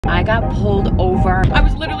I got pulled over. I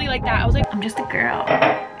was literally like that. I was like, I'm just a girl.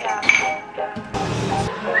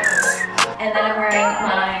 And then I'm wearing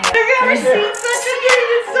my... I've never seen such a thing.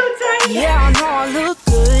 It's so tiny. Yeah, I know I look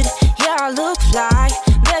good. Yeah, I look fly.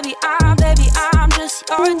 Baby, I'm just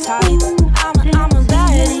your type. I'm a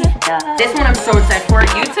baddie. This one I'm so excited for.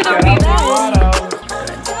 You to the people.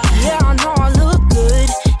 Yeah, I know I look good.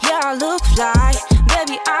 Yeah, I look fly.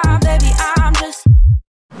 Baby, I'm just...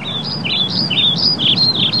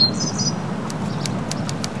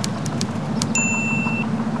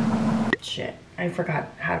 Shit, I forgot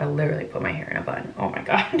how to literally put my hair in a bun. Oh my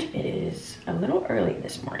god. It is a little early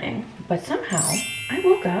this morning, but somehow I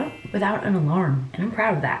woke up without an alarm, and I'm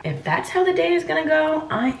proud of that. If that's how the day is gonna go,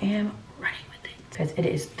 I am running with it. Because it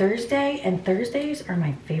is Thursday, and Thursdays are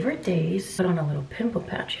my favorite days. Put on a little pimple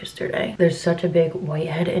patch yesterday. There's such a big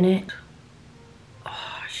whitehead in it.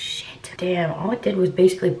 Oh shit. Damn, all it did was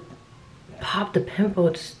basically pop the pimple.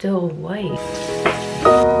 It's still white.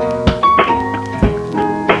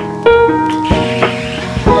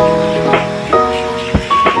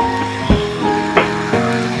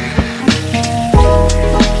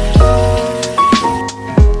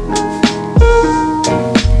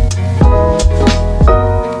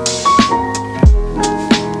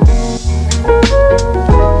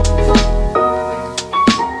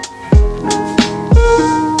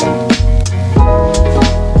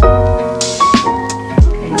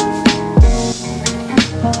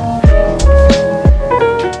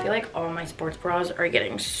 Are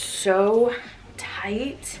getting so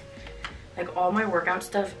tight. Like all my workout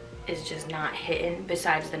stuff is just not hitting,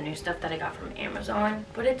 besides the new stuff that I got from Amazon.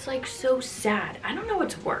 But it's like so sad. I don't know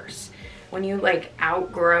what's worse, when you like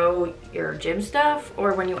outgrow your gym stuff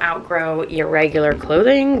or when you outgrow your regular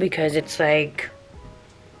clothing, because it's like,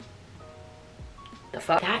 the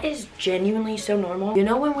fuck? That is genuinely so normal. You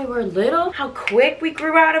know, when we were little, how quick we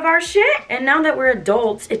grew out of our shit? And now that we're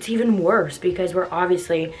adults, it's even worse because we're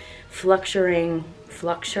obviously fluctuating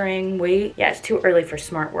weight. Yeah, it's too early for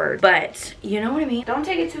smart words, but you know what I mean? Don't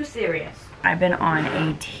take it too serious. I've been on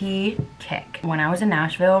a tea kick. When I was in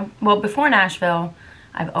Nashville, well, before Nashville,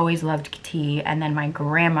 I've always loved tea, and then my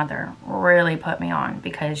grandmother really put me on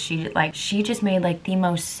because she just made like the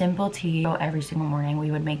most simple tea. Every single morning we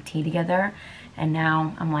would make tea together, and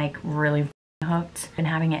now I'm like really hooked. Been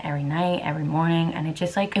having it every night, every morning, and it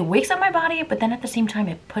just like, it wakes up my body, but then at the same time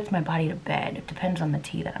it puts my body to bed. It depends on the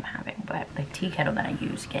tea that I'm having, but the tea kettle that I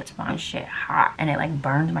use gets my shit hot and it like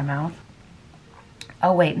burns my mouth.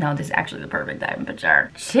 Oh wait, no, this is actually the perfect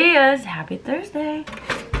temperature. Cheers! Happy Thursday!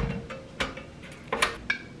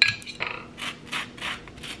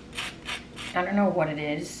 I don't know what it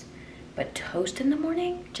is, but toast in the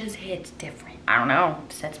morning just hits different. I don't know,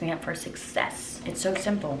 it sets me up for success. It's so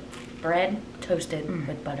simple. Bread toasted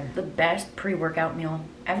with butter. The best pre-workout meal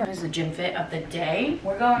ever. This is the gym fit of the day.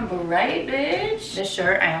 We're going bright, bitch. This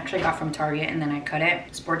shirt I actually got from Target and then I cut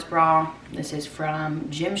it. Sports bra. This is from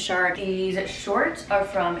Gymshark. These shorts are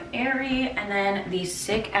from Aerie, and then these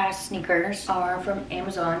sick ass sneakers are from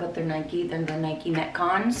Amazon, but they're Nike. They're the Nike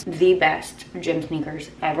Metcons. The best gym sneakers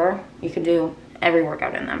ever. You can do every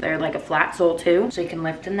workout in them. They're like a flat sole too, so you can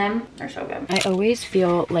lift in them. They're so good. I always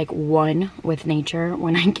feel like one with nature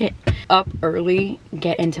when I get up early,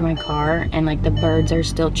 get into my car, and like the birds are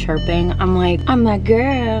still chirping. I'm like, I'm that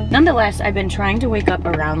girl. Nonetheless, I've been trying to wake up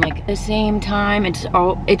around like the same time. It's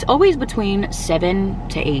always between 7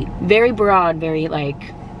 to 8. Very broad, very like,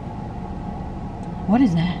 what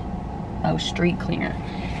is that? Oh, street cleaner.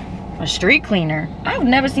 A street cleaner. I've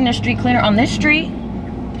never seen a street cleaner on this street.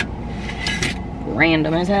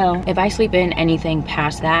 Random as hell. If I sleep in anything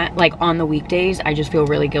past that, like on the weekdays, I just feel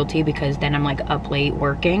really guilty because then I'm like up late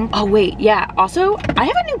working. Oh wait, yeah, also I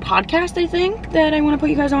have a new podcast I think that I want to put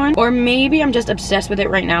you guys on, or maybe I'm just obsessed with it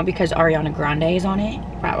right now because Ariana Grande is on it,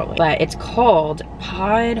 probably. But it's called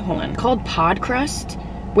Pod Crust.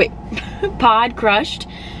 Wait, Pod Crushed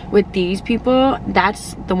with these people.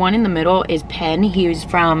 That's the one in the middle is Penn. He was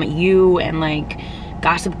from You and like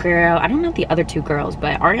Gossip Girl. I don't know the other two girls,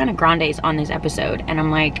 but Ariana Grande is on this episode, and I'm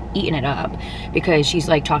like eating it up because she's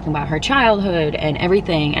like talking about her childhood and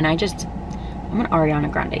everything, and I'm an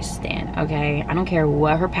Ariana Grande stan, okay? I don't care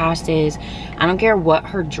what her past is. I don't care what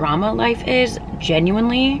her drama life is.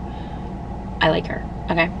 Genuinely, I like her,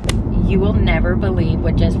 okay? You will never believe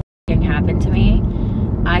what just happened to me.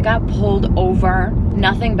 I got pulled over.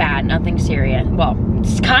 Nothing bad, nothing serious. Well,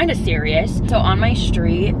 it's kind of serious. So on my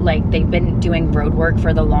street, like they've been doing road work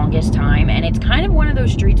for the longest time, and it's kind of one of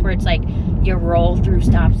those streets where it's like you roll through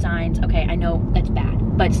stop signs. Okay, I know that's bad.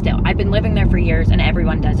 but still, I've been living there for years and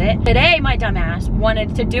everyone does it. Today, my dumbass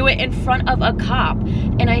wanted to do it in front of a cop.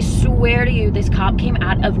 And I swear to you, this cop came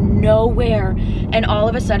out of nowhere. And all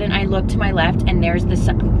of a sudden, I look to my left and there's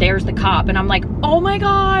the cop. And I'm like, oh my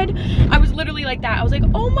God. I was literally like that. I was like,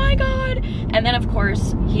 oh my God. And then of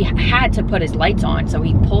course, he had to put his lights on. So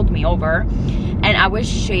he pulled me over and I was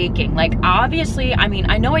shaking. Like, obviously, I mean,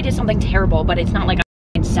 I know I did something terrible, but it's not like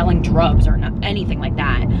selling drugs or not, anything like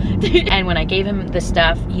that. And when I gave him the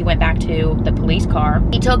stuff, he went back to the police car.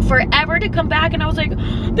 He took forever to come back and I was like,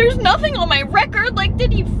 there's nothing on my record. Like,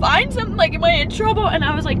 did he find something? Like, am I in trouble? And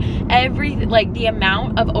I was like, the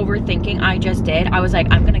amount of overthinking I just did, I was like,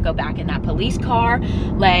 I'm gonna go back in that police car.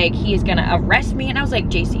 Like, he is gonna arrest me. And I was like,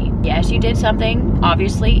 JC, yes, you did something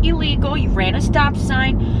obviously illegal. You ran a stop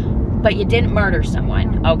sign, but you didn't murder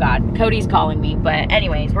someone. Oh God, Cody's calling me. But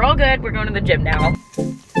anyways, we're all good. We're going to the gym now.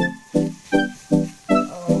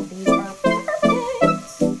 Oh, these are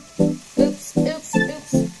perfect. Oops, oops,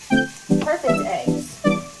 oops. Perfect eggs.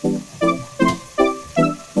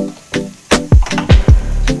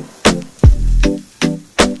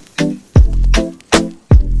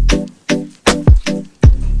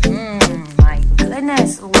 My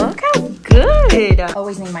goodness, look how good.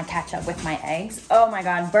 Always need my ketchup with my eggs. Oh my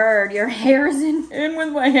God, Bird, your hair is in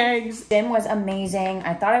with my eggs. Gym was amazing.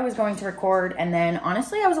 I thought I was going to record and then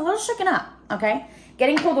honestly, I was a little shaken up, okay?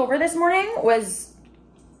 Getting pulled over this morning was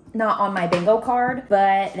not on my bingo card,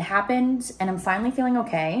 but it happened and I'm finally feeling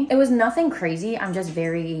okay. It was nothing crazy. I'm just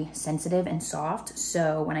very sensitive and soft.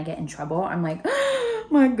 So when I get in trouble, I'm like, oh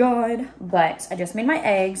my God. But I just made my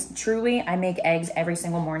eggs. Truly, I make eggs every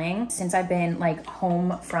single morning. Since I've been like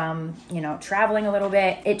home from, you know, traveling a little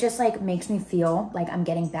bit, it just like makes me feel like I'm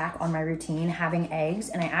getting back on my routine, having eggs.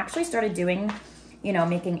 And I actually started doing, you know,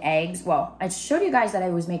 making eggs. Well, I showed you guys that I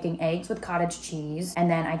was making eggs with cottage cheese.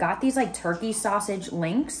 And then I got these like turkey sausage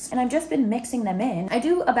links and I've just been mixing them in. I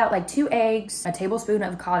do about like 2 eggs, a tablespoon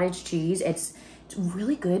of cottage cheese. It's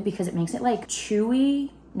really good because it makes it like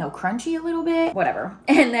chewy, no, crunchy a little bit, whatever.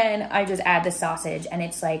 And then I just add the sausage and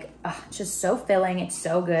it's like, it's just so filling. It's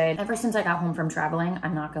so good. Ever since I got home from traveling,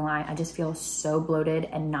 I'm not gonna lie, I just feel so bloated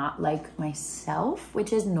and not like myself,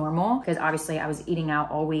 which is normal because obviously I was eating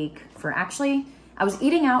out all week for I was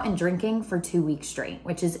eating out and drinking for 2 weeks straight,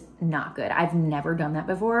 which is not good. I've never done that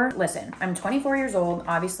before. Listen, I'm 24 years old.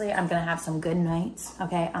 Obviously, I'm gonna have some good nights,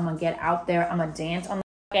 okay? I'm gonna get out there. I'm gonna dance on the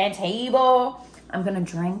fucking table. I'm gonna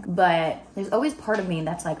drink, but there's always part of me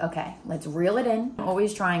that's like, okay, let's reel it in. I'm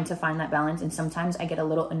always trying to find that balance, and sometimes I get a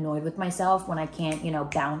little annoyed with myself when I can't, you know,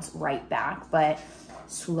 bounce right back, but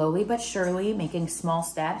slowly but surely, making small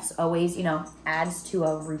steps always, you know, adds to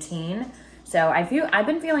a routine. So I've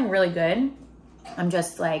been feeling really good. I'm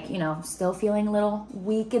just like, you know, still feeling a little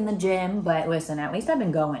weak in the gym, but listen, at least I've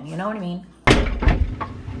been going, you know what I mean?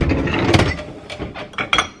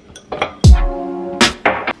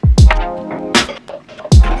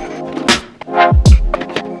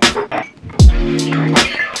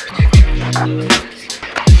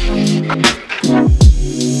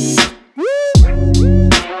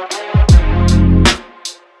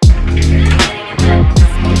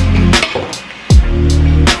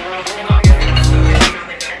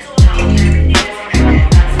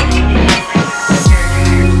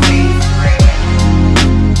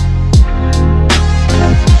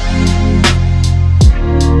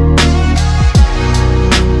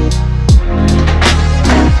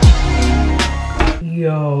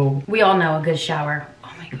 We all know a good shower.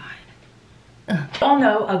 Oh my God. We all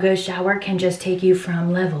know a good shower can just take you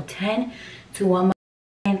from level 10 to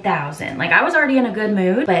 1,000. Like, I was already in a good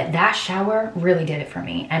mood, but that shower really did it for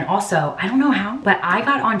me. And also, I don't know how, but I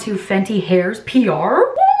got onto Fenty Hair's PR.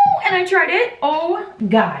 And I tried it. Oh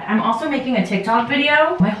God. I'm also making a TikTok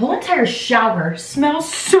video. My whole entire shower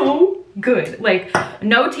smells so good. Like,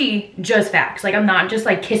 no tea, just facts. Like, I'm not just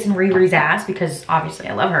like kissing Riri's ass because obviously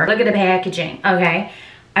I love her. Look at the packaging, okay?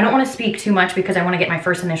 I don't want to speak too much because I want to get my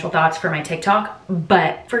first initial thoughts for my TikTok,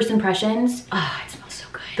 but first impressions, it smells so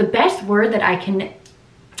good. The best word that I can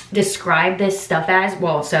describe this stuff as,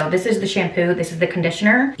 well, so this is the shampoo, this is the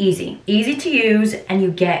conditioner. Easy to use, and you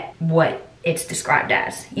get what it's described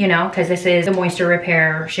as, you know, because this is the moisture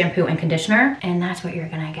repair shampoo and conditioner, and that's what you're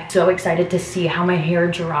gonna get. So excited to see how my hair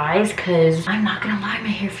dries, because I'm not gonna lie, my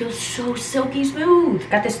hair feels so silky smooth.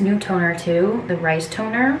 Got this new toner too, the rice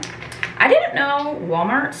toner. I didn't know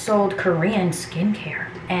Walmart sold Korean skincare.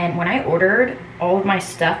 And when I ordered all of my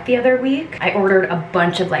stuff the other week, I ordered a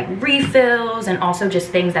bunch of like refills and also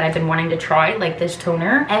just things that I've been wanting to try, like this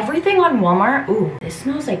toner. Everything on Walmart, ooh, this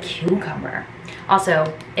smells like cucumber.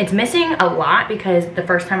 Also, it's missing a lot because the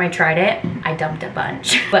first time I tried it, I dumped a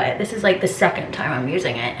bunch. But this is like the second time I'm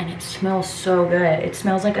using it and it smells so good. It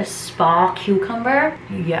smells like a spa cucumber.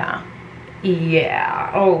 Yeah.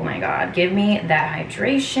 Yeah, oh my god, give me that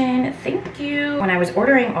hydration, thank you. When I was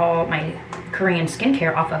ordering all my Korean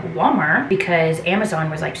skincare off of Walmart, because Amazon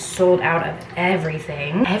was like sold out of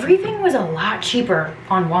everything was a lot cheaper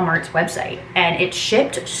on Walmart's website and it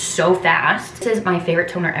shipped so fast. This is my favorite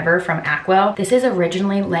toner ever from Acwell. This is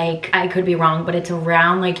originally like, I could be wrong, but it's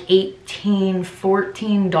around like $18,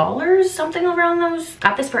 $14, something around those.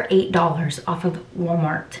 Got this for $8 off of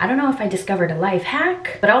Walmart. I don't know if I discovered a life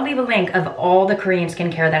hack, but I'll leave a link of all the Korean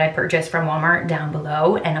skincare that I purchased from Walmart down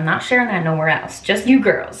below, and I'm not sharing that nowhere else, just you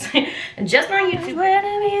girls. Just on YouTube.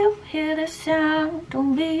 Whenever you hear the sound,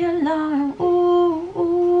 don't be alarmed. Ooh,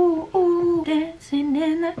 ooh, ooh, dancing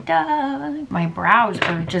in the dark. My brows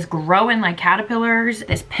are just growing like caterpillars.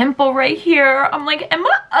 This pimple right here, I'm like, am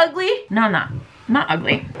I ugly? No, I'm not. I'm not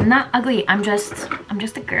ugly. I'm not ugly. I'm just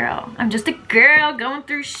a girl. I'm just a girl going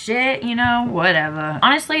through shit, you know, whatever.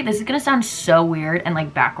 Honestly, this is gonna sound so weird and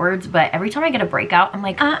like backwards, but every time I get a breakout, I'm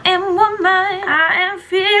like, I am woman, I am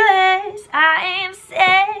fearless, I am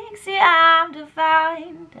sexy, I'm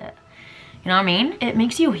defined. You know what I mean? It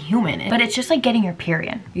makes you human, but it's just like getting your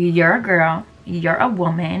period. You're a girl. You're a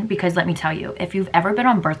woman, because let me tell you, if you've ever been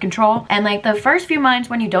on birth control and like the first few months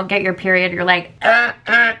when you don't get your period, you're like,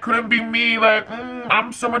 couldn't be me, like,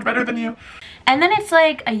 I'm so much better than you. And then it's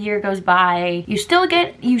like a year goes by, you still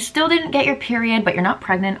didn't get your period, but you're not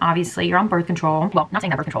pregnant, obviously, you're on birth control. Well, not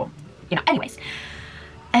saying that birth control, you know, anyways.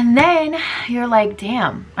 And then you're like,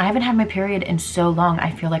 damn, I haven't had my period in so long.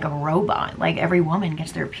 I feel like a robot. Like every woman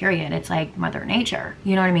gets their period. It's like Mother Nature.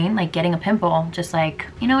 You know what I mean? Like getting a pimple, just like,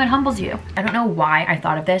 you know, it humbles you. I don't know why I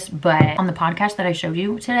thought of this, but on the podcast that I showed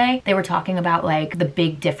you today, they were talking about like the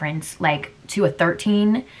big difference, like to a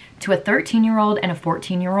 13-year-old and a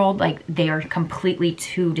 14-year-old, like they are completely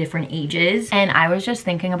two different ages. And I was just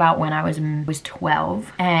thinking about when I was 12,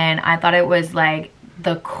 and I thought it was like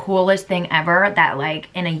the coolest thing ever that like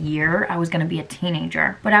in a year I was gonna be a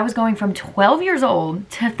teenager. But I was going from 12 years old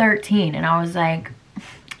to 13 and I was like,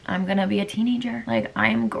 I'm gonna be a teenager. Like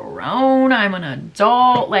I'm grown, I'm an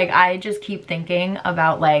adult. Like I just keep thinking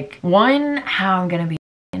about like, one, how I'm gonna be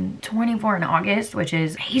 24 in August, which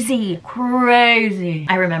is crazy.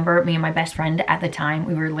 I remember me and my best friend at the time,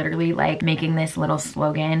 we were literally like making this little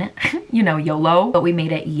slogan, you know, YOLO, but we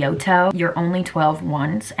made it YOTO, you're only 12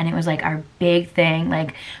 once. And it was like our big thing.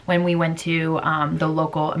 Like when we went to the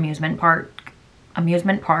local amusement park,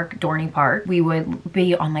 Dorney Park, we would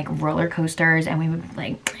be on like roller coasters and we would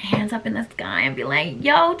like hands up in the sky and be like,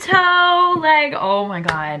 YOTO, like, oh my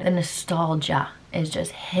God. The nostalgia is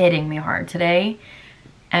just hitting me hard today.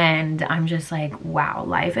 And I'm just like, wow,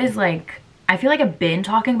 life is like, I feel like I've been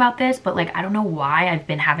talking about this, but like, I don't know why I've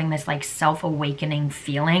been having this like self-awakening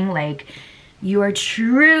feeling. Like you are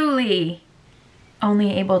truly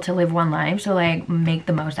only able to live one life. So like make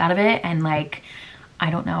the most out of it. And like, I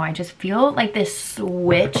don't know, I just feel like this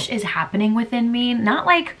switch is happening within me. Not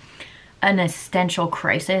like an existential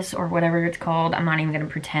crisis or whatever it's called. I'm not even gonna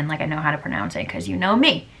pretend like I know how to pronounce it, because you know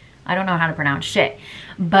me. I don't know how to pronounce shit.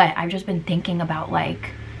 But I've just been thinking about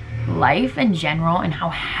like life in general and how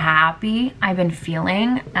happy I've been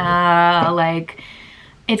feeling. Like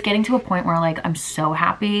it's getting to a point where like I'm so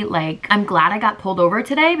happy. Like I'm glad I got pulled over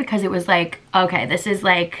today, because it was like, okay, this is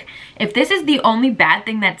like, if this is the only bad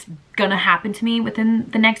thing that's gonna happen to me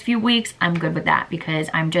within the next few weeks, I'm good with that, because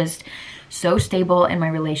I'm just so stable in my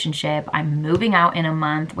relationship. I'm moving out in a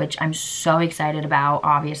month, which I'm so excited about.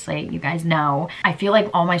 Obviously, you guys know. I feel like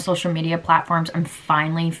all my social media platforms, I'm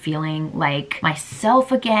finally feeling like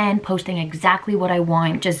myself again, posting exactly what I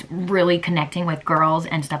want, just really connecting with girls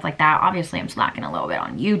and stuff like that. Obviously, I'm slacking a little bit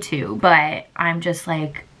on YouTube, but I'm just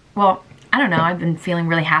like, well, I don't know, I've been feeling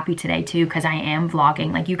really happy today too, because I am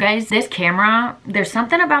vlogging. Like you guys, this camera, there's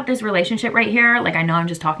something about this relationship right here. Like I know I'm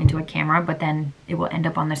just talking to a camera, but then it will end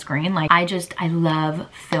up on the screen. Like I love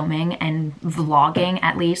filming and vlogging,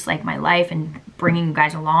 at least like my life, and bringing you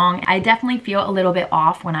guys along. I definitely feel a little bit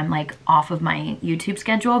off when I'm like off of my YouTube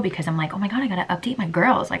schedule, because I'm like, oh my God, I gotta update my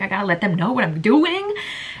girls. Like I gotta let them know what I'm doing.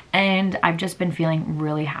 And I've just been feeling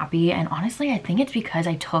really happy. And honestly, I think it's because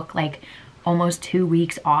I took like almost 2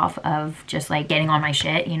 weeks off of just like getting on my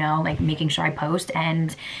shit, you know, like making sure I post.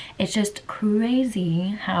 And it's just crazy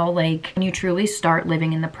how like when you truly start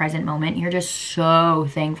living in the present moment, you're just so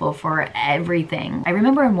thankful for everything. I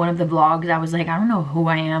remember in one of the vlogs, I was like, I don't know who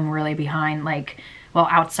I am really behind, like, well,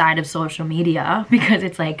 outside of social media, because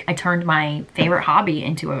it's like I turned my favorite hobby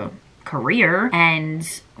into a career,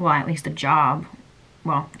 and well, at least a job.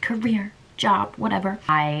 Well, career, job, whatever.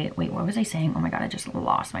 Wait, what was I saying? Oh my God, I just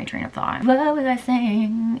lost my train of thought. What was I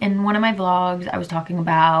saying? In one of my vlogs, I was talking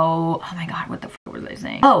about, oh my God, what the fuck was I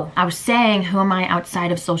saying? Oh, I was saying, who am I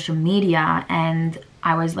outside of social media? And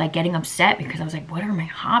I was like getting upset because I was like, what are my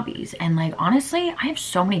hobbies? And like, honestly, I have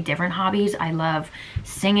so many different hobbies. I love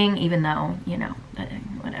singing, even though, you know,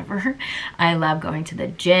 whatever. I love going to the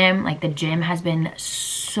gym. Like the gym has been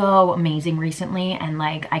so amazing recently. And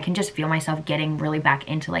like, I can just feel myself getting really back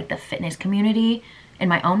into like the fitness community in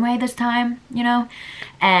my own way this time, you know?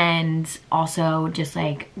 And also just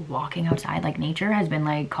like walking outside, like nature has been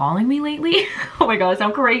like calling me lately. Oh my God, I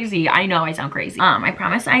sound crazy. I know I sound crazy. I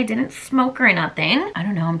promise I didn't smoke or nothing. I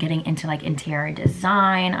don't know, I'm getting into like interior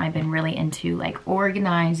design. I've been really into like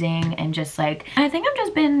organizing and just like, I think I've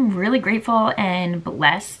just been really grateful and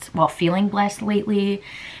blessed, well, feeling blessed lately.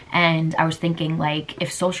 And I was thinking like,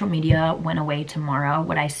 if social media went away tomorrow,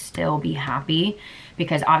 would I still be happy?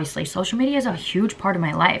 Because obviously social media is a huge part of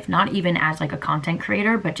my life, not even as like a content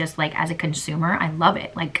creator, but just like as a consumer. I love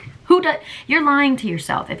it. Like who does, you're lying to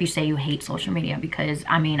yourself if you say you hate social media, because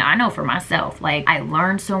I mean, I know for myself, like I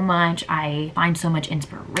learned so much, I find so much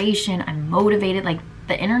inspiration, I'm motivated. Like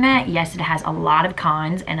the internet, yes, it has a lot of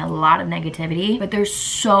cons and a lot of negativity, but there's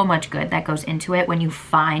so much good that goes into it when you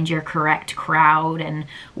find your correct crowd and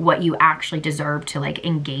what you actually deserve to like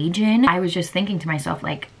engage in. I was just thinking to myself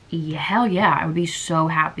like, yeah, hell yeah, I would be so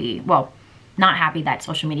happy. Well, not happy that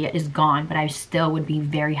social media is gone, but I still would be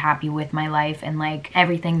very happy with my life and like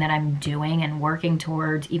everything that I'm doing and working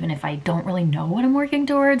towards. Even if I don't really know what I'm working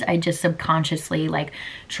towards, I just subconsciously like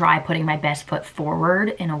try putting my best foot forward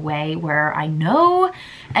in a way where I know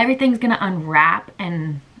everything's gonna unwrap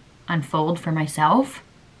and unfold for myself.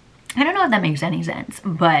 I don't know if that makes any sense,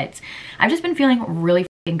 but I've just been feeling really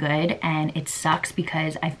good, and it sucks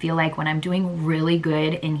because I feel like when I'm doing really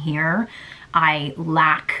good in here, I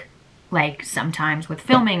lack like sometimes with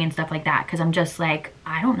filming and stuff like that, because I'm just like,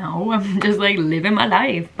 I don't know, I'm just like living my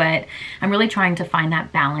life. But I'm really trying to find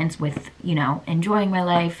that balance with, you know, enjoying my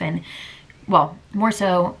life and, well, more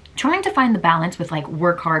so trying to find the balance with like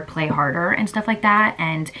work hard, play harder and stuff like that.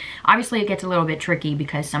 And obviously it gets a little bit tricky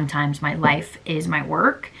because sometimes my life is my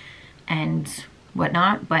work and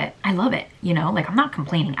whatnot, but I love it, you know, like I'm not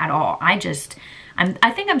complaining at all. I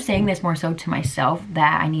think I'm saying this more so to myself,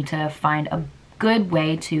 that I need to find a good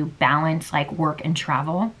way to balance like work and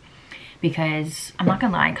travel, because I'm not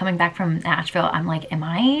gonna lie, coming back from Nashville, I'm like, am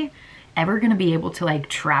I ever gonna be able to like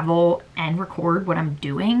travel and record what I'm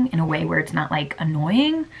doing in a way where it's not like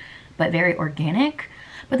annoying but very organic?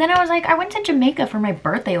 But then I was like, I went to Jamaica for my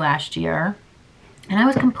birthday last year and I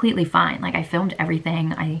was completely fine. Like I filmed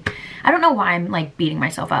everything. I don't know why I'm like beating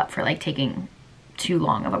myself up for like taking too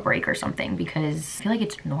long of a break or something, because I feel like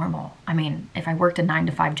it's normal. I mean, if I worked a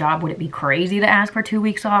 9-to-5 job, would it be crazy to ask for 2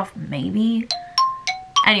 weeks off? Maybe.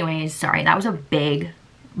 Anyways, sorry, that was a big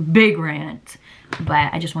rant,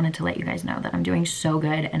 but I just wanted to let you guys know that I'm doing so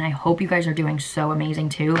good, and I hope you guys are doing so amazing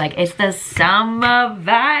too. Like, it's the summer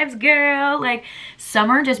vibes, girl. Like,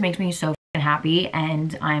 summer just makes me so happy,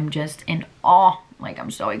 and I'm just in awe. Like,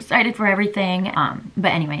 I'm so excited for everything. But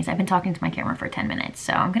anyways, I've been talking to my camera for 10 minutes,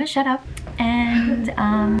 so I'm gonna shut up. And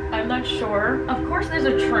I'm not sure. Of course there's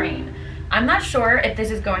a train. I'm not sure if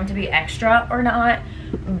this is going to be extra or not,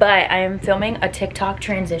 but I am filming a TikTok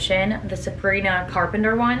transition, the Sabrina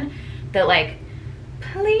Carpenter one, that like,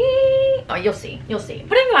 please, oh, you'll see. Putting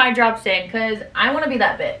the eye drops in, because I want to be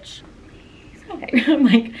that bitch. Okay, I'm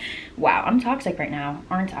like, wow, I'm toxic right now,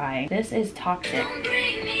 aren't I? This is toxic.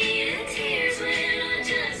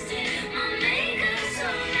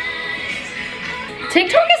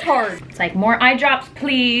 TikTok is hard. It's like, more eye drops,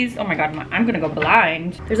 please. Oh my God, I'm gonna go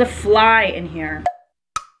blind. There's a fly in here.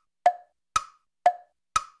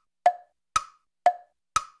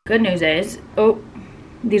 Good news is, oh,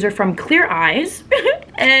 these are from Clear Eyes.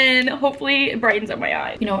 And hopefully it brightens up my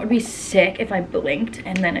eye. You know, it would be sick if I blinked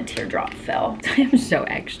and then a teardrop fell. I am so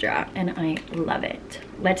extra and I love it.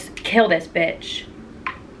 Let's kill this bitch.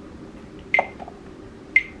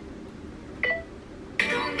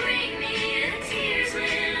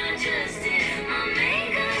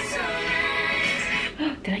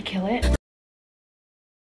 Did I kill it?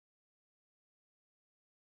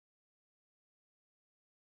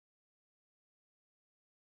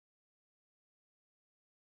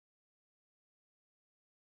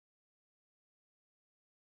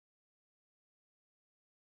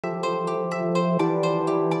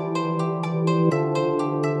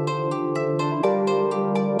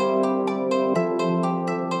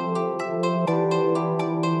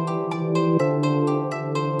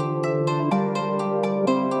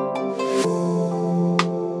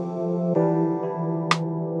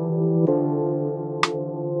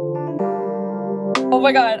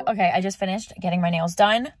 my god. Okay, I just finished getting my nails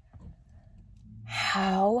done.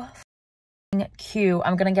 How cute.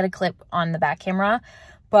 I'm gonna get a clip on the back camera,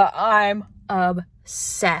 but I'm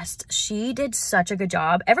obsessed. She did such a good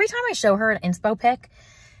job. Every time I show her an inspo pic,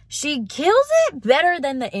 she kills it better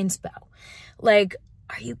than the inspo. Like,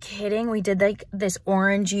 are you kidding? We did like this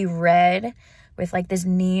orangey red with like this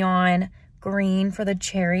neon green for the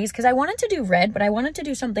cherries, because I wanted to do red, but I wanted to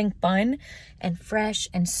do something fun and fresh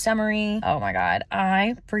and summery. Oh my god,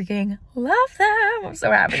 I freaking love them. I'm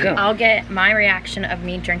so happy. I'll get my reaction of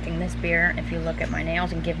me drinking this beer if you look at my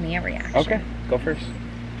nails and give me a reaction. Okay, go first.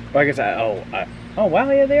 Well, I guess oh wow,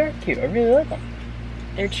 yeah, they are cute. I really like them.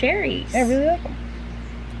 They're cherries. Yeah, I really like them.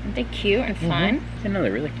 Aren't they cute and fun? I know,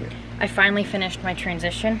 they're really cute. I finally finished my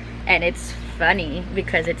transition, and it's funny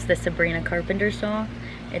because it's the Sabrina Carpenter song.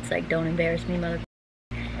 It's like, don't embarrass me, mother.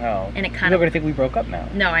 Oh. And it kind You're of... gonna think we broke up now.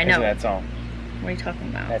 No, I know. That song. What are you talking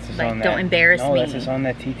about? That's the like, song don't embarrass me. No, that's the song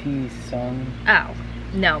that TT sung. Oh,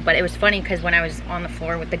 no, but it was funny because when I was on the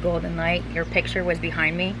floor with the golden light, your picture was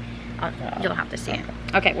behind me. You'll have to see it.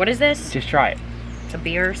 Okay, what is this? Just try it. It's a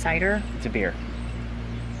beer, cider? It's a beer.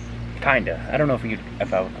 Kinda. I don't know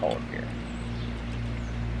if I would call it beer.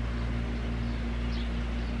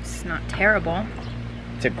 It's not terrible.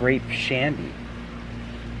 It's a grape shandy.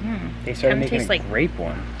 They started making a grape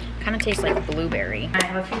one. Kind of tastes like blueberry. I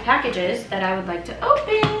have a few packages that I would like to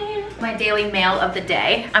open. My daily mail of the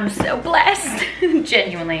day. I'm so blessed.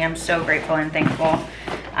 Genuinely, I'm so grateful and thankful.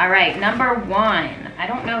 All right, number one. I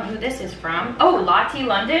don't know who this is from. Oh, Lottie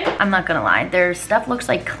London. I'm not gonna lie, their stuff looks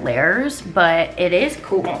like Claire's, but it is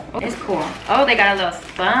cool. It is cool. Oh, they got a little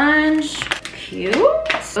sponge. Cute.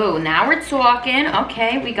 Oh, now we're talking.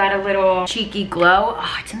 Okay, we got a little cheeky glow.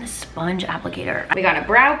 Oh, it's in the sponge applicator. We got a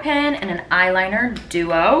brow pen and an eyeliner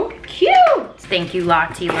duo. Cute. Thank you,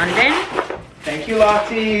 Lottie London. Thank you,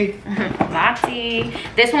 Lottie. Lottie.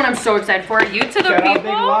 This one I'm so excited for. You to the Shout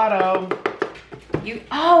people. out Big Lotto.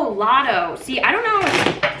 Oh, Lotto. See, I don't know.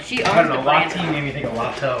 She owns the brand. Lottie made me think of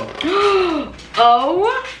Lotto.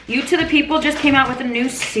 Oh, You to the People just came out with a new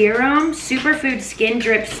serum. Superfood Skin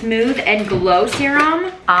Drip Smooth and Glow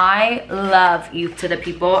Serum. I love You to the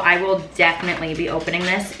People. I will definitely be opening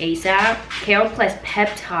this ASAP. Kale plus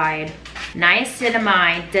peptide.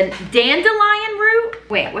 Niacinamide, dandelion root.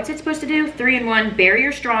 Wait, what's it supposed to do? 3-in-1,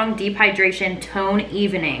 barrier strong, deep hydration, tone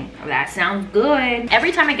evening. Oh, that sounds good.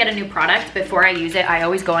 Every time I get a new product, before I use it, I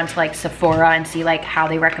always go onto like Sephora and see like how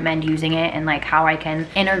they recommend using it and like how I can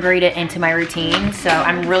integrate it into my routine. So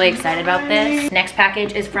I'm really excited about this. Next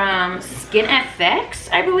package is from Skin FX,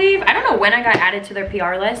 I believe. I don't know when I got added to their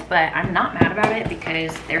PR list, but I'm not mad about it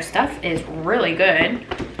because their stuff is really good.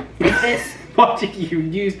 Take this. Watching you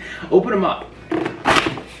use, open them up.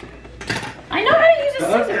 I know how to use a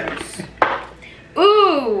scissors.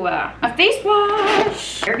 Ooh, a face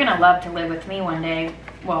wash. You're gonna love to live with me one day.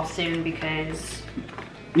 Well, soon, because...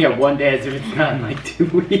 Yeah, one day as if it's not in like 2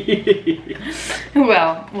 weeks.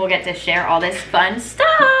 Well, we'll get to share all this fun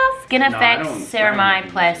stuff. Skin Effects Ceramide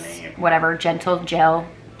plus whatever, gentle gel.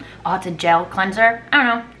 Oh, it's a gel cleanser. I don't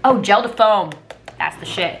know. Oh, gel to foam. That's the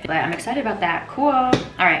shit. But I'm excited about that. Cool. All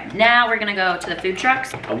right, now we're gonna go to the food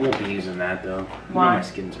trucks. I won't be using that though. Why? My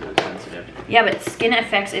skin's really sensitive. Yeah, but Skin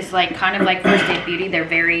FX is like kind of like First Aid Beauty. They're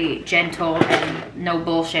very gentle and no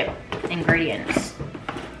bullshit ingredients.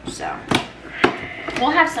 So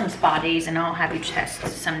we'll have some spa days and I'll have you test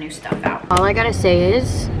some new stuff out. All I gotta say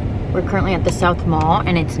is we're currently at the South Mall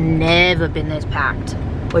and it's never been this packed.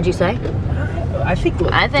 What'd you say? I think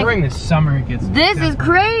during the summer it gets... This is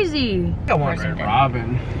crazy. I want Red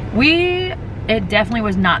Robin. It definitely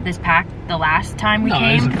was not this packed the last time we came. No,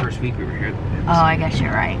 it was the first week we were here. Oh, I guess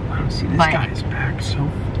you're right. Wow, see, this guy is packed so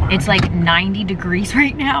far. It's like 90 degrees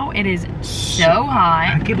right now. It is so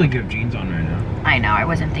hot. I can't believe you have jeans on right now. I know, I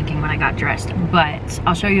wasn't thinking when I got dressed, but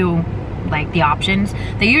I'll show you like the options.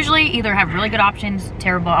 They usually either have really good options,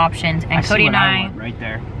 terrible options, and Cody and I want right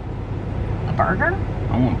there. A burger?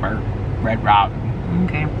 I want burger. Red Robin.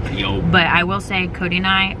 Okay. Yo. But I will say Cody and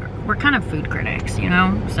I, we're kind of food critics, you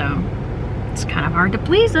know? So it's kind of hard to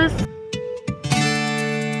please us.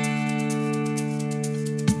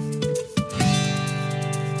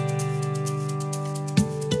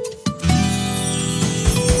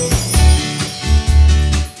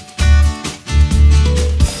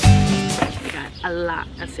 We got a lot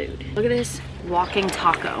of food. Look at this walking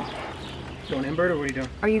taco. Going in, Bert, or what are you doing?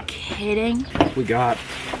 Are you kidding? We got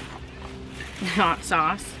hot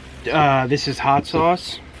sauce. This is hot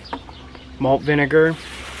sauce, malt vinegar,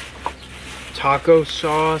 taco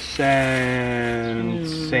sauce, and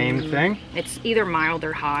same thing. It's either mild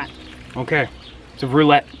or hot. Okay, it's a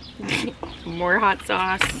roulette. More hot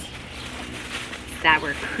sauce.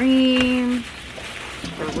 sour cream,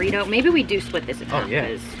 burrito. Maybe we do split this in half. Oh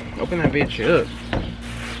yeah. Open that bitch up.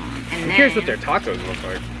 And I'm then, curious what their tacos look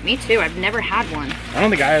like. Me too. I've never had one. I don't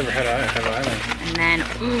think I ever had either. And then,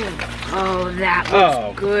 oh, that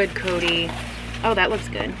looks good, Cody. Oh, that looks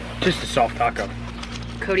good. Just a soft taco.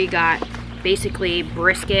 Cody got basically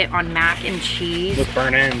brisket on mac and cheese. With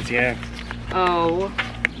burnt ends, yeah. Oh,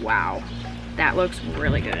 wow. That looks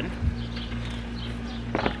really good.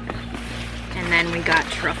 And then we got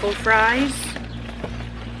truffle fries.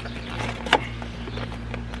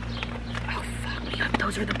 Oh, fuck me up.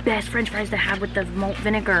 Those are the best French fries to have with the malt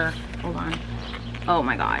vinegar. Hold on. Oh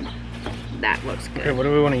my God. That looks good. Okay, what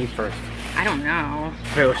do we want to eat first? I don't know.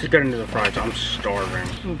 Okay, let's just get into the fries. I'm starving.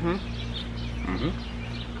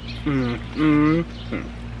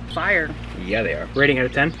 Fire. Yeah, they are. Rating out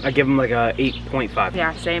of 10? I give them like a 8.5.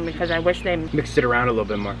 Yeah, same, because I wish they Mixed it around a little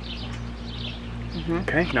bit more.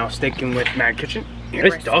 Okay, now sticking with Mad Kitchen. Yeah,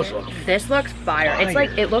 this does look. This looks fire. It's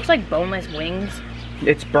like, it looks like boneless wings.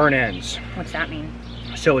 It's burnt ends. What's that mean?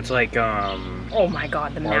 So it's like, oh my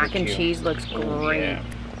God, the mac and cheese looks great.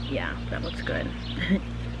 Yeah, that looks good.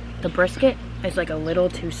 The brisket is like a little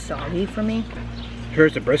too soggy for me.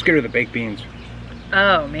 Here's the brisket or the baked beans?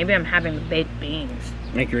 Oh, maybe I'm having the baked beans.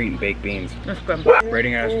 I think you're eating baked beans. That's good.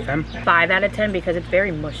 Rating out of 10? 5 out of 10 because it's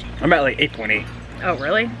very mushy. I'm at like 8.8. Oh,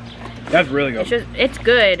 really? That's really good. It's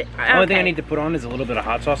good. The only thing I need to put on is a little bit of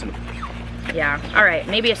hot sauce. And yeah, all right,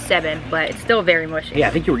 maybe a 7, but it's still very mushy. yeah,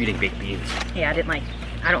 I think you were eating baked beans. Yeah, I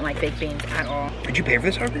don't like baked beans at all. Did you pay for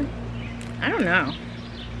this sour cream? I don't know.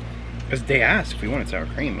 Because they asked if we wanted sour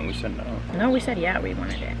cream and we said no. No, we said yeah, we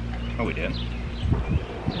wanted it. Oh, we did.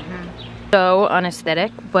 So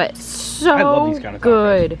unaesthetic, but so I love these kind of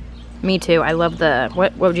good. Me too. I love the,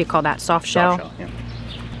 what would you call that? Soft shell? Soft shell,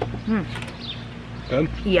 yeah. Good?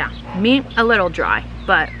 Yeah, meat a little dry,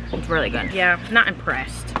 but it's really good. Yeah, not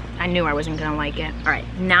impressed. I knew I wasn't gonna like it. All right,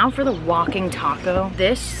 now for the walking taco.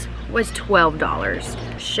 This was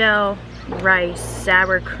 $12. Shell, rice,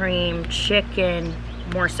 sour cream, chicken,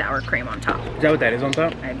 more sour cream on top. Is that what that is on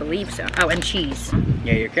top? I believe so. Oh, and cheese.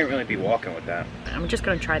 Yeah, you can't really be walking with that. I'm just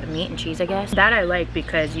gonna try the meat and cheese, I guess. That I like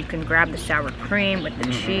because you can grab the sour cream with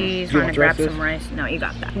the cheese. You I'm gonna grab some rice. No, you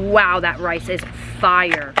got that. Wow, that rice is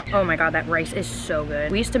fire. Oh my God, that rice is so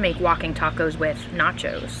good. We used to make walking tacos with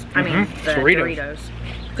nachos. I mean, the Doritos.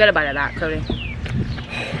 Get a bite of that, Cody.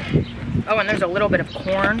 Oh, and there's a little bit of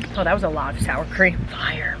corn. Oh, that was a lot of sour cream.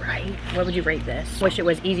 Fire, right? What would you rate this? Wish it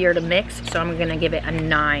was easier to mix, so I'm gonna give it a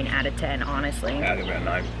 9 out of 10, honestly. Yeah, I'll give it a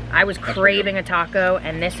 9. I was craving a taco,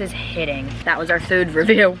 and this is hitting. That was our food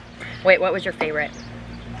review. Wait, what was your favorite?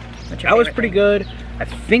 That was pretty good. I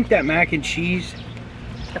think that mac and cheese.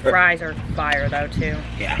 The fries are fire, though, too.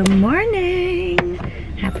 Yeah. Good morning.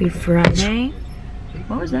 Happy Friday.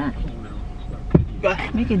 What was that?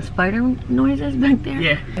 Making spider noises back there?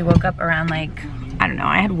 Yeah. I woke up around like, I don't know,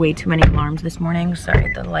 I had way too many alarms this morning.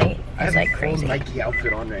 Sorry, the light is like crazy. I have a full Nike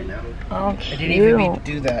outfit on right now. Oh, cute. I didn't even mean to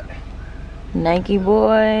do that. Nike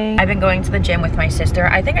boy. I've been going to the gym with my sister.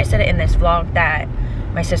 I think I said it in this vlog that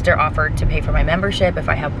my sister offered to pay for my membership if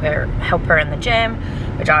I help her in the gym,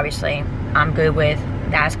 which obviously I'm good with.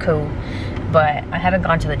 That's cool. But I haven't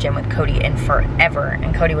gone to the gym with Cody in forever,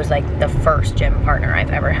 and Cody was like the first gym partner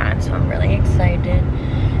I've ever had, so I'm really excited.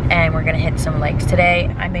 And we're gonna hit some legs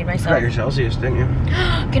today. I made myself. You got your Celsius, didn't you?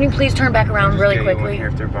 Can you please turn back around really quickly? Here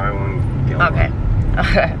if they're buy one, get one. Okay.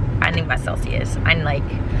 I need my Celsius. I'm like,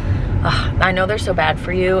 I know they're so bad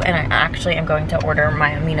for you, and I actually am going to order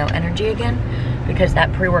my amino energy again because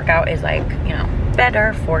that pre-workout is like, you know,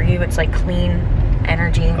 better for you. It's like clean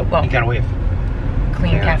energy. Oh, well, you gotta wave.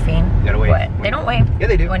 Clean caffeine. You gotta wave. What? They don't wave. Yeah,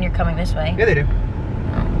 they do. When you're coming this way. Yeah, they do.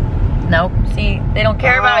 Oh. Nope. See, they don't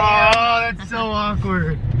care about you. Oh, that's so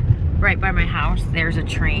awkward. Right by my house, there's a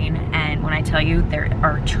train, and when I tell you there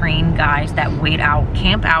are train guys that wait out,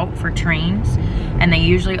 camp out for trains, and they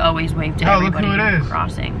usually always wave to everybody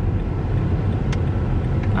crossing.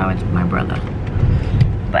 Oh, it's my brother.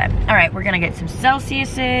 But, all right, we're gonna get some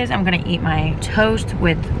Celsiuses. I'm gonna eat my toast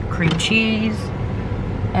with cream cheese.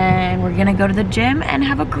 And we're gonna go to the gym and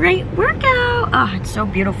have a great workout. Oh, it's so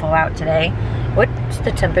beautiful out today. What's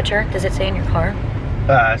the temperature? Does it say in your car?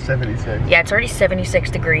 76. Yeah, it's already 76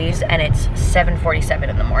 degrees and it's 7:47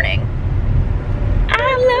 in the morning.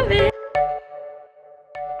 I love it.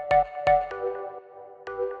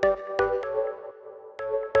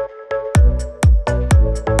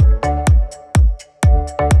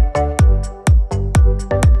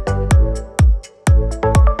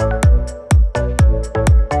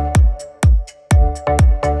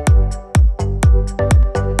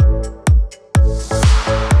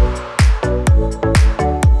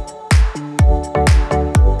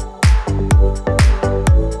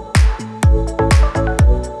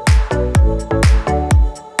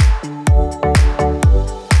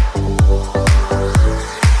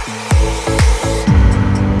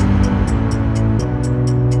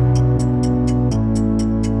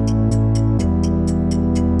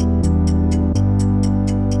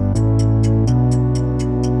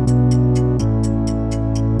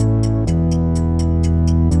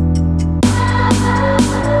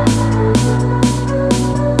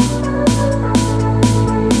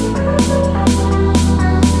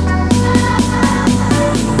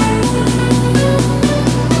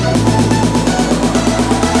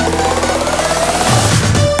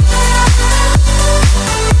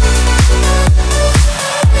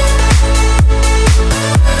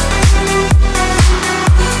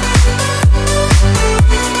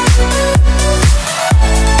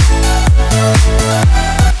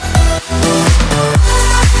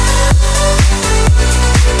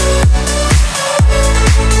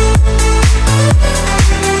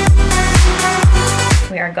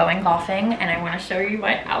 going golfing and I want to show you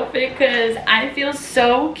my outfit because I feel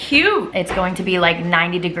so cute. It's going to be like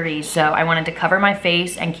 90 degrees, so I wanted to cover my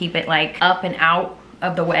face and keep it like up and out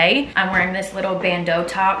of the way. I'm wearing this little bandeau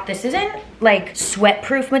top. This isn't like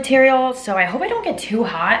sweat-proof material, so I hope I don't get too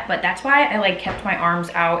hot, but that's why I like kept my arms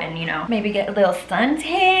out and, you know, maybe get a little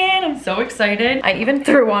suntan. I'm so excited. I even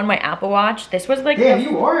threw on my Apple Watch. This was like— Yeah,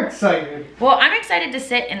 you are excited. Well, I'm excited to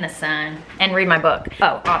sit in the sun and read my book.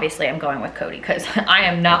 Oh, obviously I'm going with Cody because I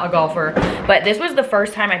am not a golfer, but this was the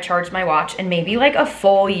first time I charged my watch in maybe like a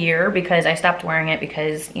full year because I stopped wearing it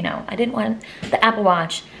because, you know, I didn't want the Apple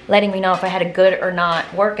Watch letting me know if I had a good or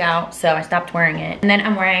not workout, so I stopped wearing it. And then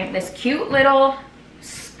I'm wearing this cute little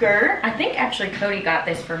skirt. I think actually Cody got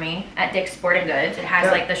this for me at Dick's Sporting Goods. It has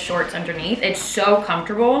like the shorts underneath. It's so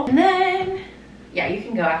comfortable. And then, yeah, you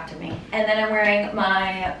can go after me. And then I'm wearing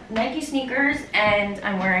my Nike sneakers and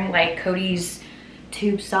I'm wearing like Cody's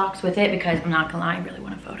tube socks with it because I'm not gonna lie, I really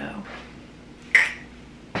want a photo.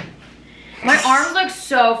 My arms look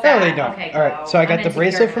so fat. No, they don't. Okay, all right, so I got the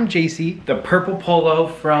bracelet from JC, the purple polo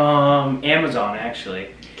from Amazon,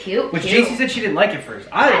 actually. Cute. Which cute. JC said she didn't like it first.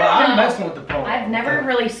 I'm messing with the polo. I've never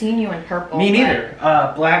really seen you in purple. Me neither.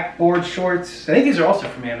 Black board shorts. I think these are also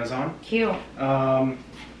from Amazon. Cute. Yeah,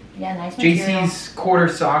 nice material. JC's quarter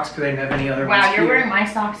socks because I didn't have any other ones. Wow, you're here. wearing my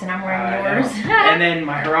socks and I'm wearing yours. And then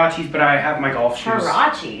my Hirachis, but I have my golf shoes.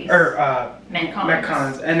 Hirachis? Or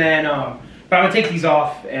Metcons. And then, but I'm gonna take these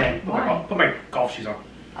off and put my golf shoes on.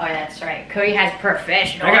 Oh, that's right. Cody has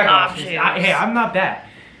professional I got golf golf shoes. Hey, I'm not bad.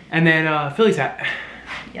 And then Phillies hat.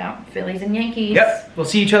 Yeah, Phillies and Yankees. Yep, we'll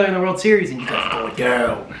see each other in the World Series and you guys go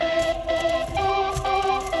down.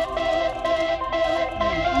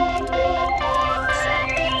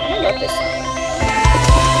 I love this song.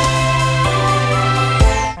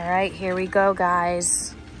 All right, here we go,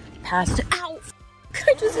 guys. Past— ow!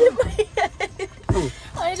 I just hit my head.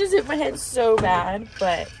 I just hit my head so bad,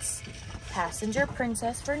 but passenger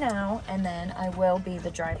princess for now, and then I will be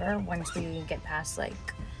the driver once we get past,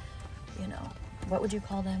 like, you know, what would you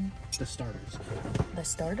call them? The starters. The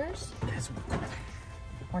starters? That's what we call them.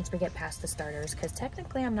 Once we get past the starters, because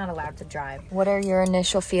technically I'm not allowed to drive. What are your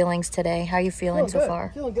initial feelings today? How are you feeling so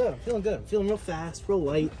far? Feeling good. I'm feeling real fast, real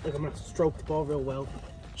light. Like I'm gonna stroke the ball real well.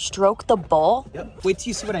 Stroke the ball? Yep. Wait till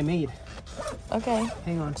you see what I made. Okay.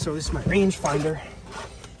 Hang on. So this is my rangefinder,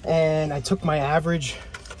 and I took my average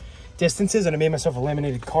distances and I made myself a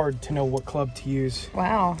laminated card to know what club to use.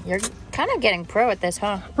 Wow, you're kind of getting pro at this,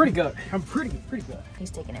 huh? Pretty good. I'm pretty good. He's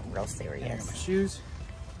taking it real I got serious. my shoes.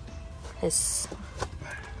 His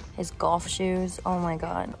golf shoes. Oh my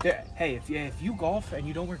god. Yeah. Hey, if you golf and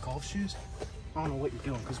you don't wear golf shoes, I don't know what you're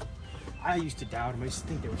doing, because I used to doubt them. I used to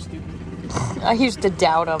think they were stupid. I used to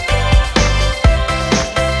doubt him.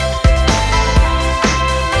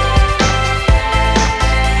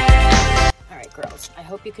 Alright girls, I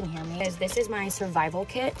hope you can hear me. Because this is my survival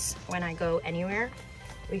kit when I go anywhere.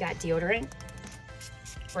 We got deodorant.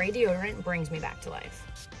 Spray deodorant brings me back to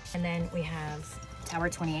life. And then we have Tower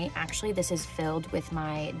 28. Actually, this is filled with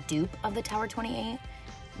my dupe of the Tower 28,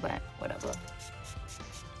 but whatever.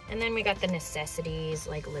 And then we got the necessities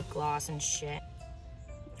like lip gloss and shit,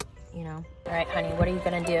 you know. All right, honey, what are you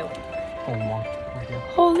gonna do? Hole in one right here.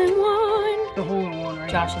 Hole in one. The hole in one right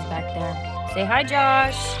Josh is back there. Say hi,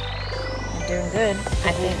 Josh. I'm doing good,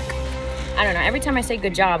 I think. I don't know, every time I say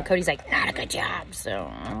good job, Cody's like, not a good job,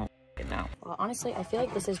 so I don't know. Well, honestly, I feel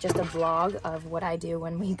like this is just a vlog of what I do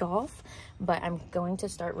when we golf, but I'm going to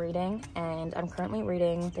start reading, and I'm currently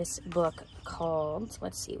reading this book called,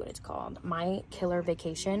 let's see what it's called, My Killer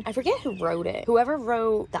Vacation. I forget who wrote it. Whoever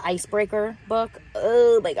wrote the Icebreaker book,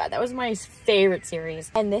 oh my god, that was my favorite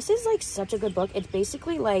series. And this is like such a good book. It's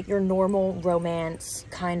basically like your normal romance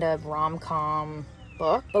kind of rom-com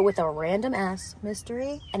book, but with a random ass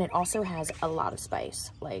mystery, and it also has a lot of spice.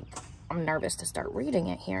 Like, I'm nervous to start reading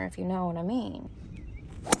it here, if you know what I mean.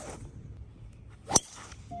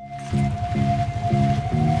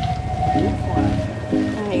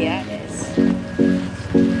 Oh yeah, it is.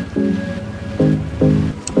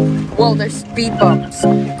 Whoa, there's speed bumps.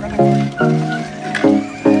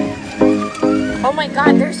 Oh my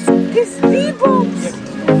god, there's speed bumps.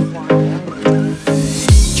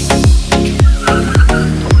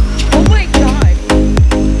 Oh my god.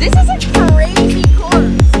 This is a crazy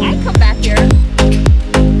course. I come back here.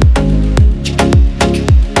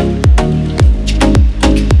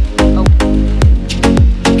 Oh.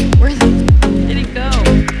 Where did it go?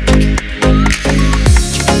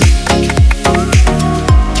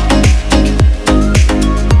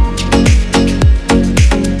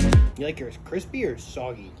 You like yours crispy or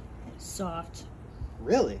soggy? Soft.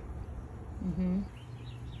 Really? Mm-hmm.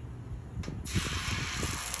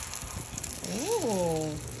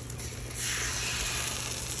 Ooh.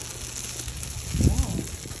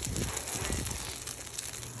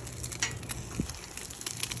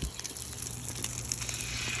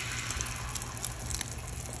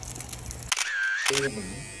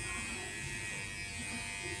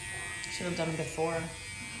 Should have done it before.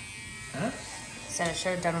 Huh? Said I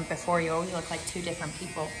should have done it before. You always look like two different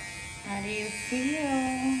people. How do you feel?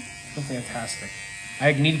 I'm fantastic.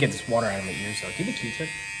 I need to get this water out of my ears though. Do you have a Q-tip?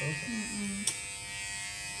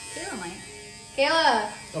 Kayla might.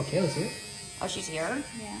 Kayla! Oh, Kayla's here? Oh, she's here?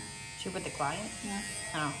 Yeah. She with the client? Yeah.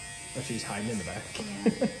 Oh. Oh, she's hiding in the back.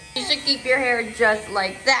 Yeah. You should keep your hair just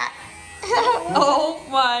like that. Oh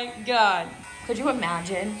my god. Could you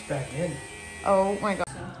imagine? It's back in. Oh my god.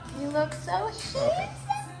 You look so shit. Okay.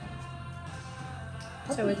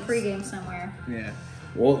 So with pregame somewhere. Yeah.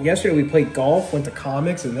 Well, yesterday we played golf, went to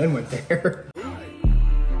comics, and then went there.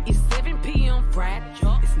 It's 7 p.m. Friday.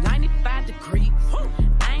 It's 95 degrees.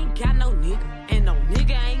 I ain't got no nigga, and no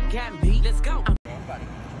nigga ain't got me. Let's go.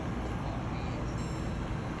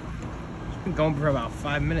 It's been going for about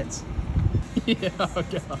 5 minutes. Yeah,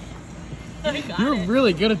 okay. You're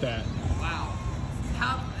really good at that. Wow.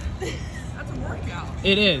 That's a workout.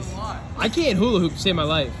 It is. I can't hula hoop to save my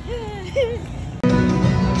life.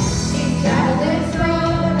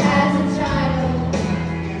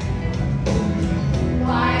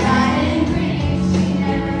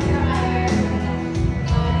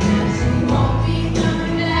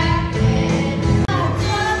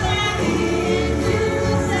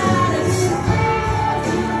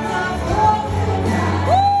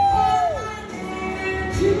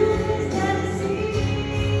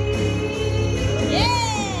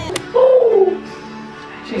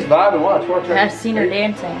 She's vibing. Watch her. I've seen her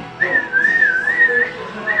dancing.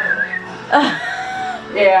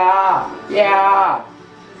 Yeah, yeah.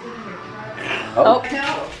 Oh.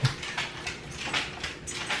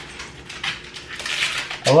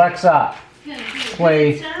 Alexa,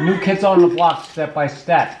 play New Kids on the Block Step by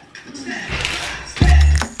Step.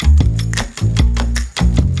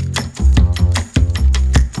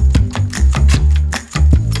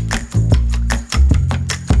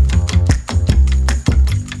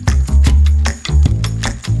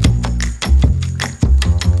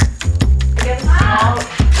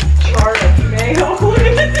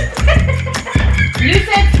 You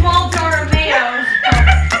said small jar of mayo.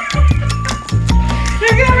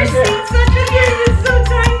 I've never seen such a thing. It's so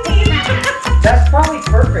tiny. That's probably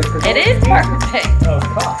perfect. It is perfect. Oh,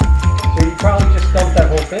 God. So you probably just dumped that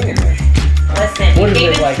whole thing in there. Listen, What you is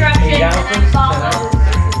gave it, like, 8 instructions and ounces? then 10 followed. ounces?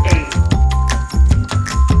 This is 8.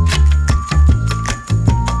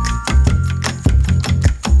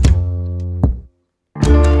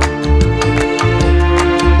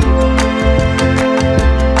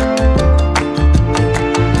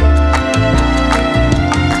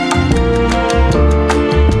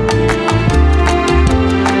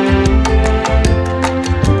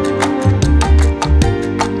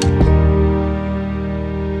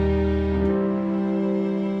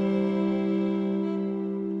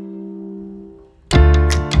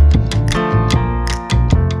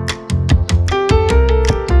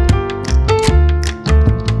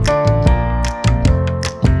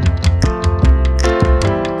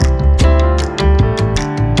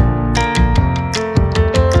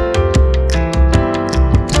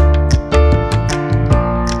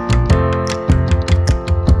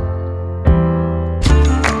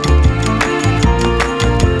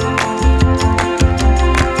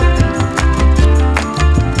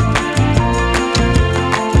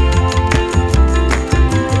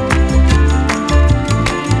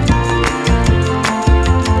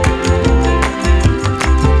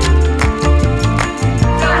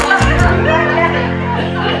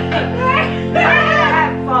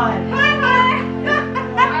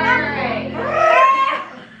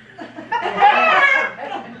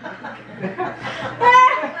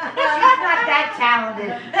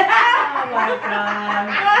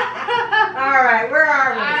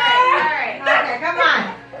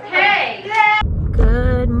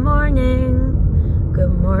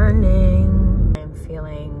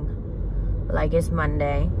 Like it's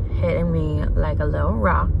Monday, hitting me like a little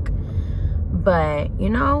rock. But you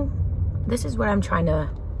know, this is what I'm trying to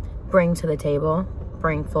bring to the table,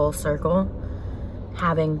 bring full circle,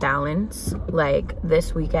 having balance. Like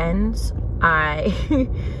this weekend, I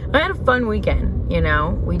had a fun weekend, you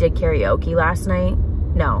know. We did karaoke last night,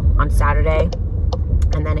 no, on Saturday.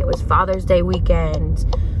 And then it was Father's Day weekend.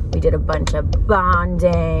 We did a bunch of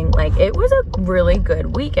bonding. Like it was a really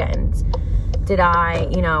good weekend. Did I,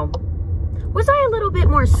 you know, was I a little bit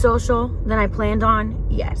more social than I planned on?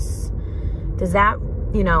 Yes. Does that,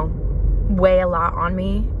 you know, weigh a lot on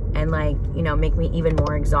me and like, you know, make me even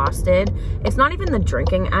more exhausted. It's not even the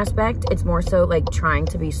drinking aspect. It's more so like trying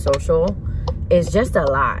to be social is just a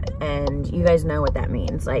lot. And you guys know what that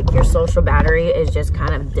means. Like your social battery is just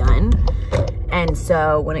kind of done. And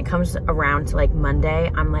so when it comes around to like Monday,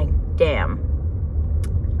 I'm like, damn,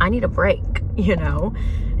 I need a break, you know?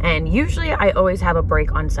 And usually I always have a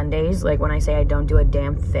break on Sundays. Like when I say I don't do a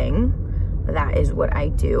damn thing, that is what I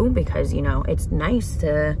do, because, you know, it's nice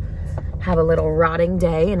to have a little rotting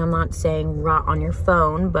day. And I'm not saying rot on your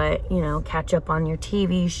phone, but, you know, catch up on your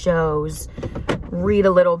TV shows, read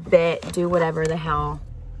a little bit, do whatever the hell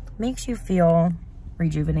makes you feel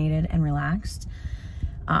rejuvenated and relaxed.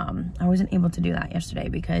 I wasn't able to do that yesterday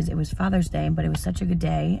because it was Father's Day, but it was such a good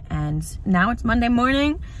day. And now it's Monday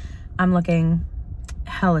morning. I'm looking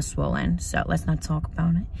hella swollen, so let's not talk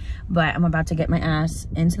about it. But I'm about to get my ass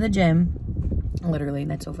into the gym. Literally,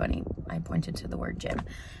 that's so funny. I pointed to the word gym.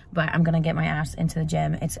 But I'm gonna get my ass into the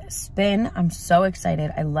gym. It's spin. I'm so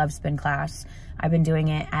excited. I love spin class. I've been doing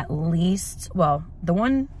it at least, well, the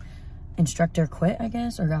one instructor quit, I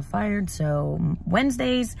guess, or got fired. So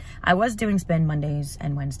Wednesdays, I was doing spin Mondays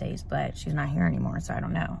and Wednesdays, but she's not here anymore, so I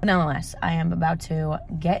don't know. Nonetheless, I am about to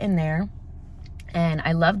get in there. And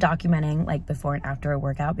I love documenting like before and after a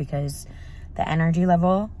workout because the energy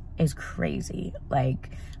level is crazy. Like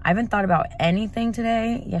I haven't thought about anything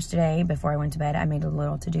today. Yesterday, before I went to bed, I made a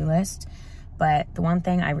little to-do list. But the one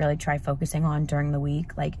thing I really try focusing on during the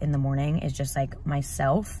week, like in the morning, is just like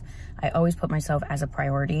myself. I always put myself as a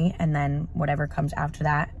priority, and then whatever comes after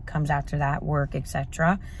that, work,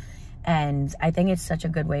 etc. And I think it's such a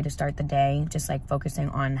good way to start the day, just like focusing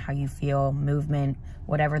on how you feel, movement,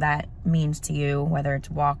 whatever that means to you, whether it's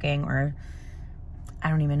walking or I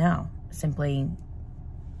don't even know, simply,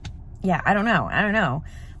 yeah, I don't know.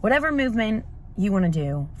 Whatever movement you want to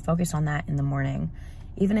do, focus on that in the morning.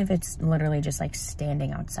 Even if it's literally just like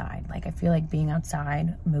standing outside. Like I feel like being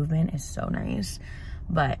outside, movement is so nice.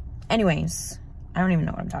 But anyways, I don't even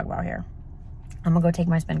know what I'm talking about here. I'm gonna go take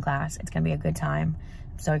my spin class. It's gonna be a good time.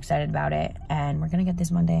 I'm so excited about it. And we're gonna get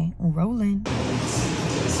this Monday rolling.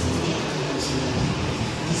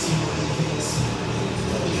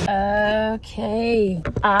 Okay,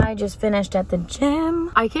 I just finished at the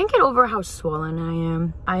gym. I can't get over how swollen I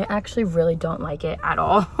am. I actually really don't like it at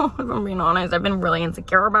all. If I'm being honest, I've been really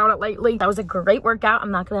insecure about it lately. That was a great workout.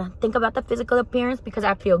 I'm not gonna think about the physical appearance because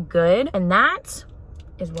I feel good. And that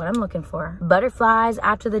is what I'm looking for. Butterflies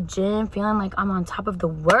after the gym, feeling like I'm on top of the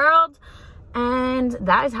world. And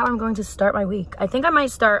that is how I'm going to start my week. I think I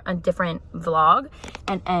might start a different vlog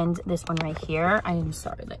and end this one right here. I'm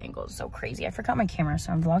sorry, the angle is so crazy. I forgot my camera,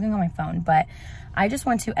 so I'm vlogging on my phone. But I just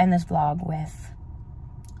want to end this vlog with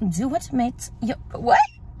do what makes you, what?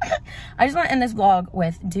 I just want to end this vlog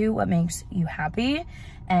with do what makes you happy.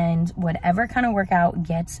 And whatever kind of workout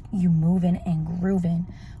gets you moving and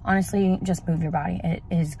grooving. Honestly, just move your body. It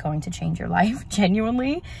is going to change your life,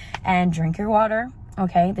 genuinely. And drink your water.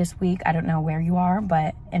 Okay, this week, I don't know where you are,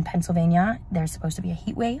 but in Pennsylvania, there's supposed to be a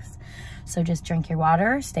heat wave. So just drink your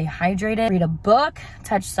water, stay hydrated, read a book,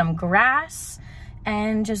 touch some grass,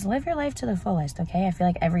 and just live your life to the fullest, okay? I feel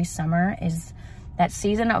like every summer is that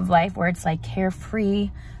season of life where it's like carefree,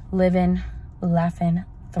 living, laughing,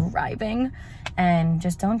 thriving, and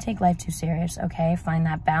just don't take life too serious, okay? Find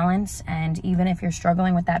that balance, and even if you're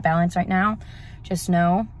struggling with that balance right now, just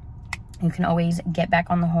know you can always get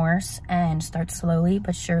back on the horse and start slowly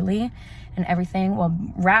but surely, and everything will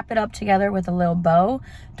wrap it up together with a little bow.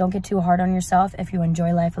 Don't get too hard on yourself if you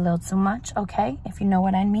enjoy life a little too much, okay? If you know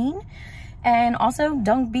what I mean. And also,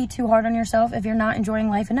 don't be too hard on yourself if you're not enjoying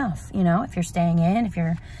life enough, you know? If you're staying in, if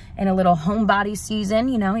you're in a little homebody season,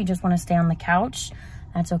 you know, you just want to stay on the couch,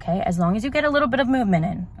 that's okay. As long as you get a little bit of movement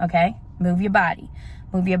in, okay? Move your body.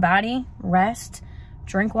 Move your body, rest,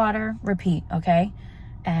 drink water, repeat, okay?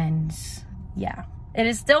 And yeah, it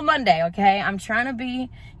is still Monday, okay? I'm trying to be,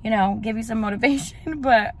 you know, give you some motivation,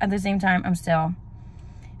 but at the same time, I'm still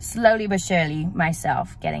slowly but surely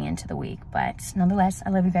myself getting into the week. But nonetheless,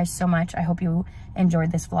 I love you guys so much. I hope you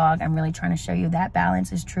enjoyed this vlog. I'm really trying to show you that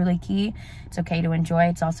balance is truly key. It's okay to enjoy.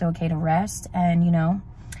 It's also okay to rest and, you know,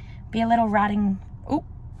 be a little rotting,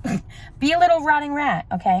 be a little rotting rat,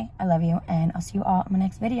 okay? I love you, and I'll see you all in my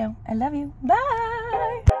next video. I love you. Bye.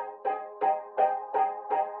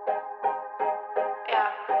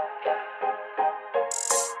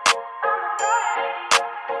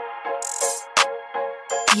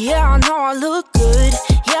 Yeah, I know I look good.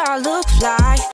 Yeah, I look fly.